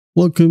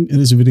Welcome. In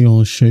this video,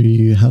 I'll show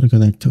you how to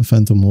connect a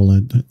Phantom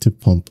wallet to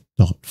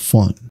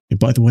Pump.fun. And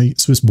by the way,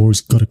 Swissborg's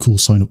got a cool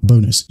sign-up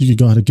bonus. You can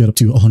go ahead and get up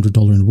to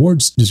 $100 in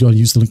rewards. Just gotta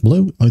use the link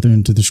below, either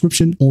in the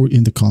description or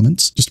in the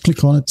comments. Just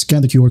click on it,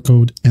 scan the QR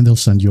code, and they'll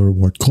send you a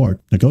reward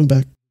card. Now going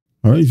back,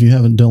 alright, if you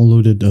haven't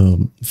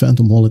downloaded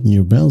Phantom wallet in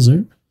your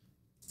browser,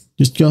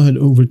 just go ahead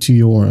over to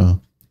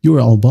your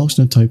URL box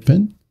and type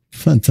in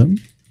Phantom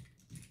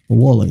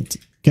wallet.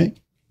 Okay,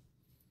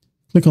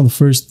 click on the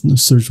first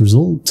search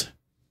result,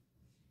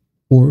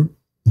 or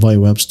via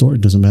web store,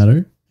 it doesn't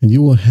matter, and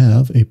you will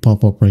have a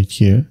pop-up right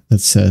here that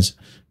says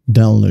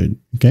download,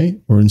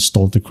 okay, or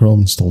install to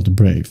Chrome, install to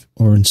Brave,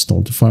 or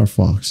install to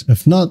Firefox.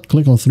 If not,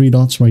 click on three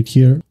dots right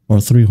here,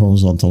 or three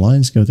horizontal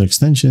lines, go to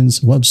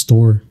extensions, web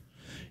store,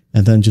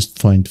 and then just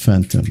find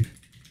Phantom.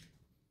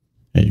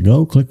 There you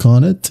go, click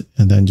on it,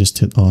 and then just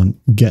hit on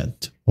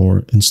get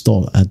or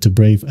install, add to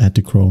Brave, add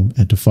to Chrome,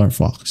 add to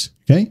Firefox,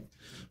 okay?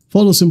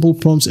 Follow simple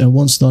prompts, and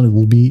once done, it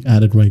will be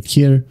added right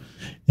here,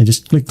 and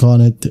just click on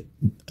it.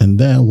 And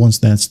then once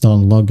that's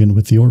done, log in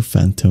with your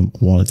Phantom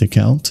wallet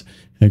account.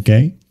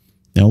 Okay,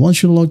 now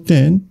once you're logged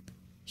in,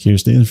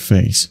 here's the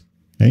interface.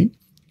 Okay,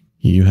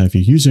 you have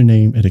your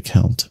username and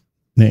account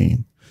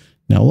name.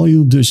 Now all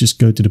you'll do is just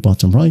go to the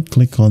bottom right,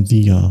 click on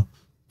the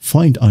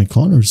find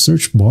icon or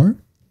search bar,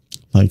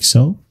 like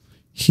so.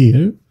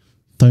 Here,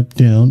 type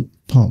down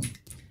Pump.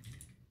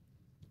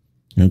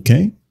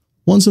 Okay,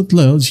 once it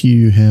loads, here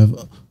you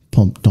have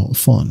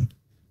Pump.fun.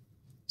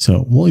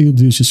 So what you'll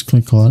do is just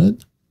click on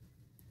it.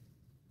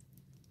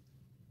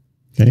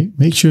 Okay,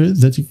 make sure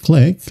that you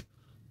click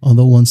on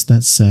the ones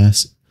that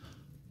says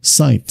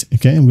site.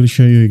 Okay, I'm going to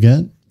show you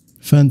again.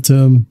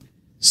 Phantom,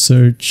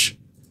 search,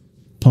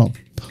 Pump.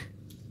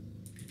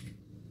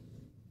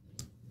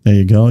 There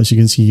you go. As you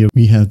can see here,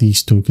 we have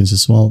these tokens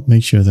as well.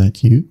 Make sure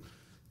that you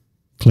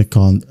click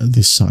on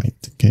this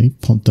site. Okay,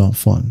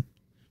 Pump.fun.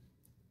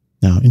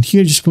 Now in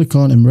here, just click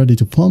on I'm ready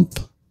to pump.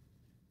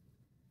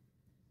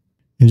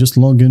 And just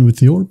log in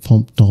with your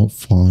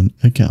Pump.fun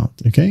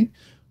account, okay?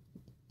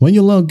 When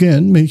you log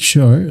in, make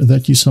sure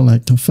that you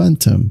select a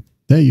Phantom.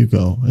 There you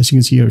go. As you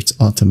can see here, it's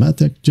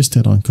automatic. Just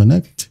hit on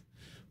connect,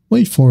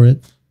 wait for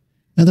it,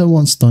 and then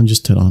once done,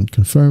 just hit on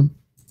confirm.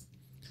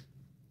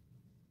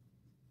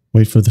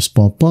 Wait for this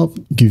pop-up,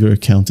 give your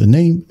account a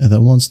name, and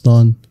then once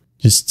done,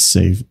 just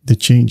save the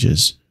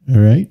changes,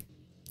 all right?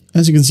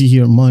 As you can see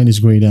here, mine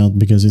is grayed out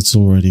because it's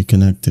already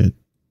connected.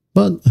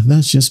 But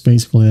that's just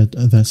basically it.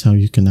 That's how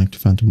you connect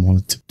Phantom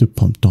wallet to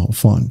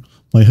Pump.fun.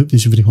 I hope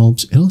this video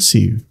helps, and I'll see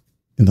you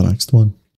in the next one.